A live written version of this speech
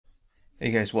Hey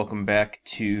guys, welcome back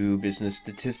to Business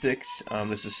Statistics.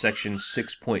 This is section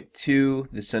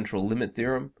 6.2, the central limit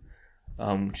theorem.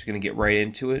 I'm just going to get right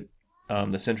into it.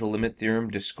 The central limit theorem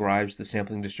describes the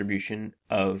sampling distribution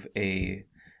of a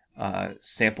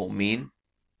sample mean.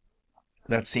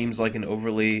 That seems like an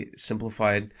overly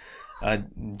simplified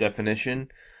definition,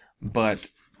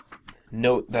 but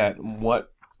note that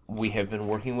what we have been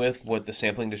working with, what the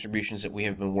sampling distributions that we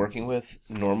have been working with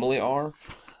normally are,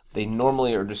 they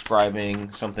normally are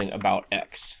describing something about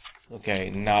X, okay,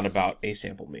 not about a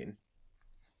sample mean.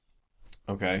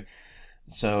 Okay,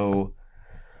 so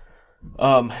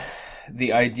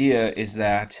the idea is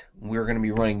that we're going to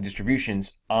be running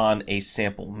distributions on a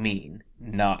sample mean,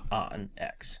 not on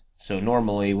X. So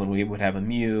normally when we would have a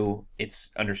mu,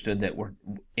 it's understood that we're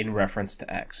in reference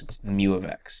to X. It's the mu of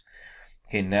X.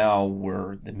 Okay, now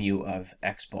we're the mu of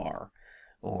X bar,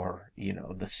 or, you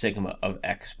know, the sigma of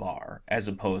X bar, as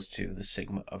opposed to the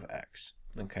sigma of X.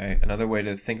 Okay, another way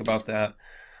to think about that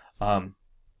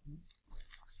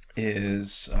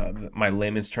is my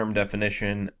layman's term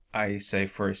definition. I say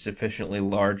for a sufficiently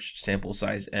large sample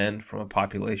size n from a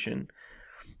population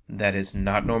that is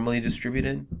not normally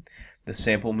distributed, the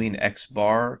sample mean X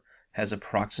bar has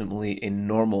approximately a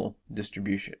normal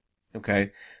distribution. Okay,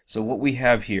 so what we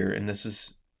have here, and this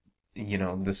is, you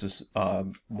know, this is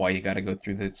why you got to go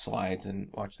through the slides and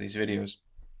watch these videos.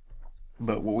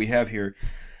 But what we have here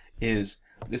is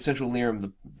the central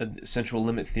theorem, the central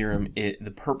limit theorem.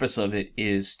 The purpose of it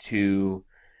is to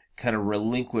kind of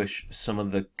relinquish some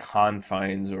of the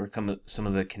confines or some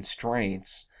of the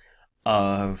constraints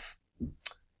of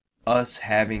us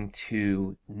having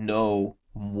to know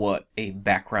what a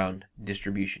background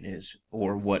distribution is,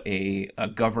 or what a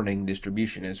governing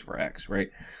distribution is for X, right?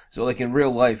 So like in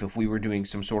real life, if we were doing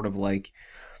some sort of like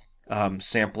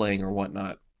sampling or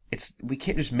whatnot, we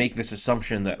can't just make this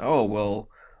assumption that, oh, well,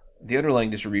 the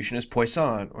underlying distribution is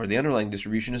Poisson, or the underlying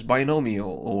distribution is binomial,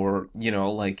 or, you know,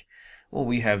 like, well,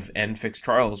 we have n fixed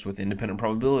trials with independent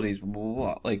probabilities, blah, blah,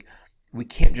 blah. Like, we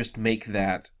can't just make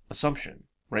that assumption,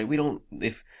 right? We don't,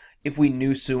 if we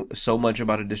knew so much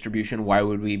about a distribution, why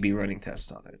would we be running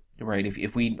tests on it, right?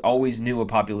 If we always knew a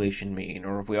population mean,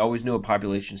 or if we always knew a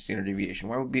population standard deviation,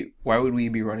 why would we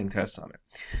be running tests on it?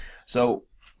 So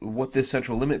what this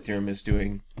central limit theorem is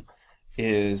doing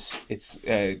is it's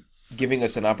giving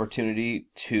us an opportunity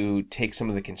to take some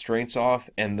of the constraints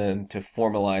off, and then to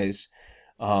formalize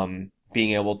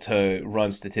being able to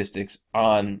run statistics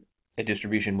on a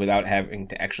distribution without having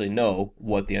to actually know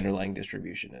what the underlying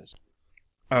distribution is.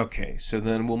 Okay, so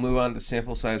then we'll move on to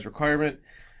sample size requirement.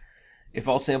 If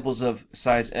all samples of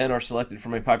size n are selected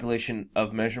from a population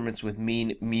of measurements with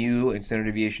mean mu and standard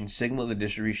deviation sigma, the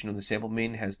distribution of the sample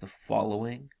mean has the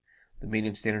following. The mean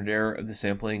and standard error of the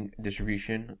sampling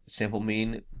distribution, sample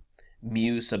mean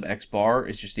mu sub x bar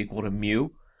is just equal to mu,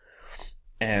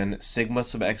 and sigma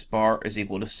sub x bar is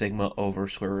equal to sigma over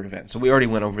square root of n. So we already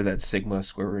went over that sigma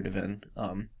square root of n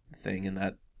thing, and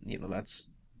that, you know, that's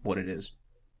what it is.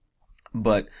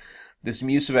 But this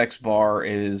mu sub x bar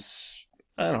is,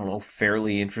 I don't know,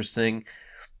 fairly interesting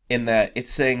in that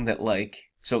it's saying that, like,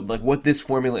 so like what this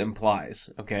formula implies,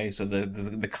 okay, so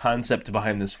the concept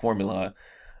behind this formula,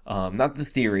 not the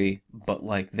theory, but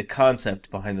like the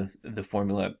concept behind the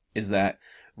formula is that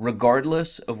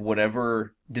regardless of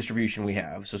whatever distribution we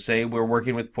have, so say we're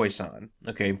working with Poisson,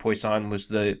 okay, Poisson was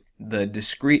the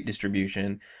discrete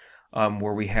distribution,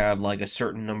 where we had like a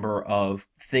certain number of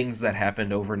things that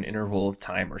happened over an interval of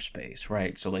time or space,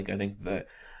 right? So like I think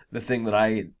the thing that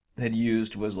I had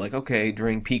used was like, okay,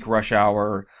 during peak rush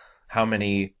hour, how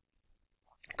many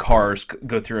cars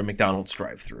go through a McDonald's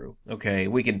drive-through? Okay,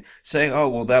 we can say, oh,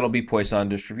 well, that'll be Poisson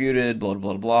distributed, blah,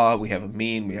 blah, blah. We have a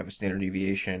mean, we have a standard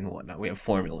deviation, whatnot. We have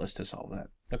formulas to solve that.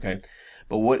 Okay,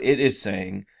 but what it is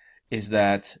saying is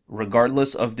that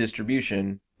regardless of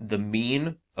distribution, the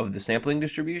mean of the sampling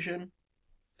distribution,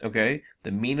 okay,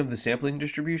 the mean of the sampling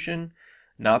distribution,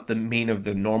 not the mean of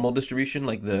the normal distribution,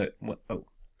 like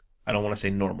I don't want to say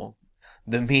normal,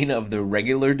 the mean of the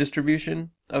regular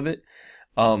distribution of it,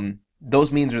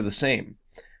 those means are the same.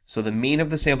 So the mean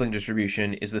of the sampling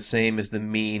distribution is the same as the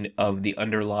mean of the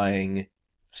underlying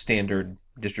standard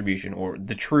distribution, or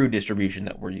the true distribution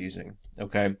that we're using,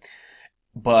 okay?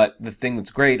 But the thing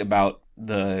that's great about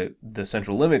the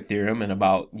central limit theorem and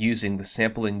about using the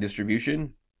sampling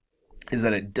distribution is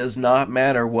that it does not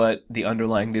matter what the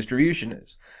underlying distribution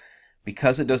is.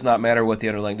 Because it does not matter what the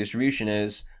underlying distribution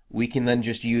is, we can then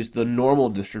just use the normal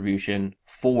distribution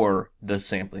for the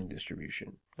sampling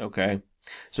distribution, okay?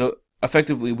 So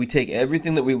effectively, we take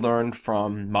everything that we learned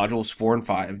from modules 4 and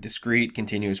 5, discrete,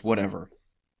 continuous, whatever,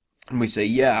 and we say,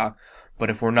 yeah, But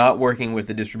if we're not working with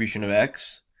the distribution of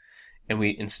x, and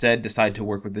we instead decide to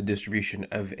work with the distribution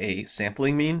of a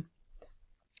sampling mean,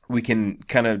 we can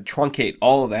kind of truncate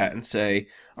all of that and say,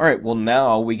 all right, well,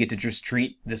 now we get to just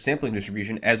treat the sampling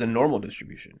distribution as a normal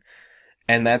distribution.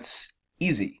 And that's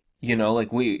easy. You know,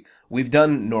 like we've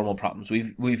done normal problems.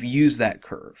 We've used that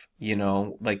curve, you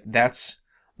know, like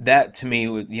that to me,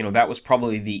 you know, that was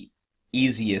probably the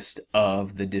easiest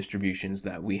of the distributions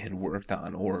that we had worked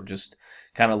on, or just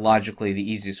kind of logically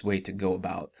the easiest way to go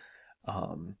about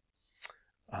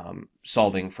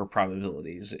solving for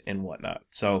probabilities and whatnot.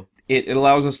 So it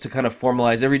allows us to kind of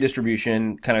formalize every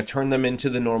distribution, kind of turn them into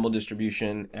the normal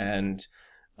distribution, and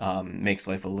makes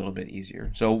life a little bit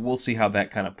easier. So we'll see how that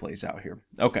kind of plays out here.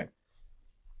 Okay,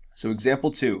 so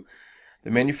example 2, the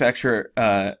manufacturer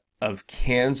of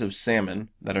cans of salmon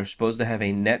that are supposed to have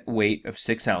a net weight of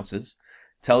 6 ounces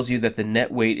tells you that the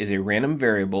net weight is a random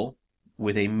variable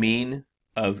with a mean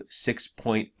of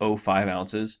 6.05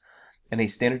 ounces and a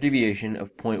standard deviation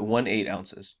of 0.18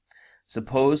 ounces.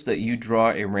 Suppose that you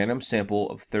draw a random sample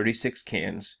of 36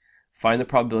 cans. Find the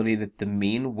probability that the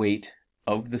mean weight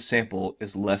of the sample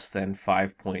is less than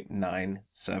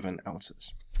 5.97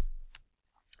 ounces.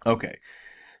 Okay,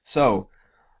 so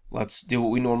let's do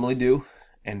what we normally do.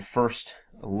 And first,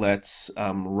 let's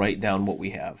write down what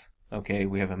we have. Okay,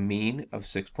 we have a mean of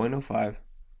 6.05.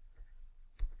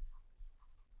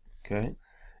 Okay,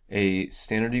 a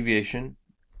standard deviation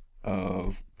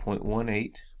of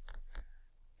 0.18,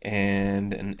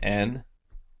 and an n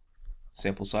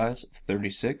sample size of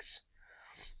 36.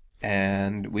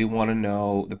 And we want to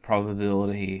know the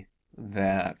probability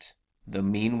that the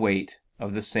mean weight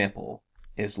of the sample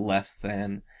is less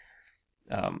than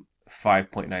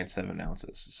 5.97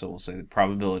 ounces. So we'll say the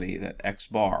probability that x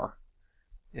bar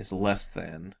is less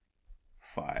than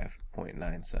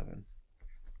 5.97.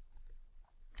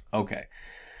 Okay,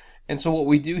 and so what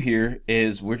we do here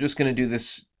is we're just going to do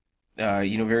this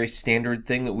you know, very standard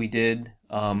thing that we did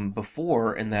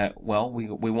before, in that, well,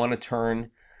 we want to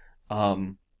turn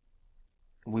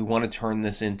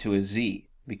this into a z,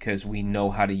 because we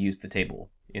know how to use the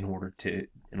table in order to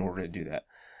do that.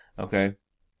 Okay,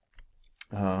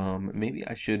 maybe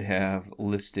I should have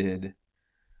listed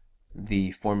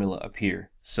the formula up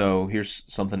here. So here's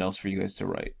something else for you guys to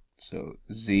write. So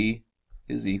z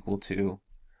is equal to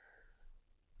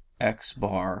x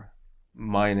bar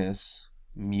minus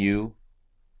mu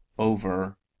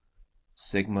over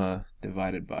sigma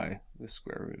divided by the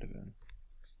square root of n.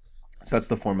 So that's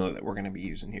the formula that we're going to be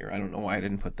using here. I don't know why I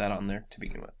didn't put that on there to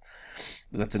begin with,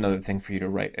 but that's another thing for you to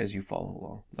write as you follow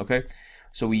along. Okay,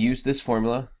 so we use this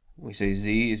formula. We say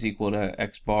z is equal to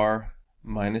x bar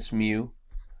minus mu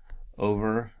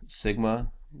over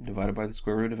sigma divided by the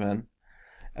square root of n,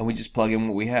 and we just plug in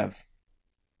what we have.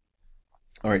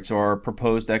 All right, so our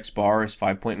proposed x bar is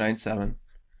 5.97.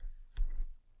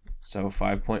 So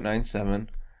 5.97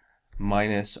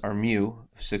 minus our mu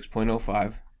of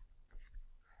 6.05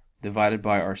 divided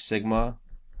by our sigma,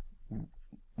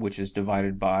 which is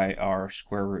divided by our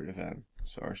square root of n,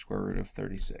 so our square root of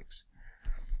 36.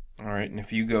 All right, and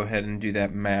if you go ahead and do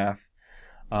that math,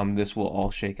 this will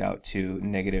all shake out to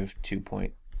negative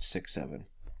 2.67.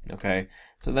 Okay,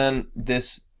 so then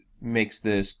this makes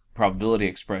this probability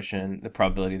expression the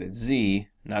probability that z,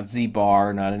 not z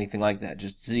bar, not anything like that,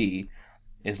 just z,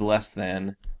 is less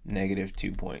than negative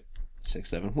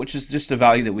 2.67, which is just a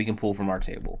value that we can pull from our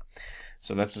table.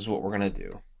 So that's just what we're going to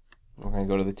do. We're going to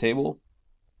go to the table.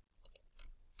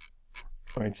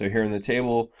 All right, so here in the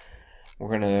table,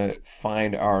 we're going to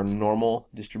find our normal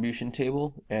distribution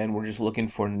table, and we're just looking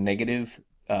for negative,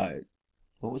 what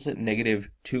was it? Negative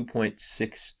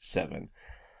 2.67.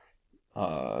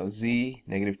 Z,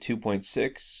 negative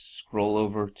 2.6, scroll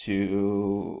over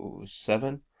to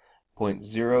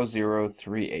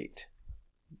 7.0038.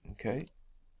 Okay.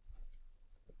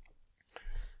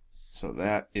 So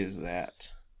that is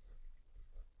that.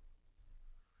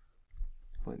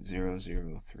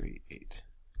 0.0038.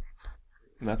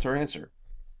 And that's our answer.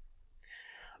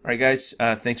 All right, guys,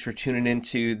 thanks for tuning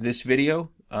into this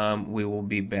video. We will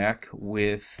be back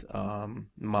with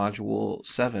Module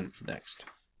 7 next.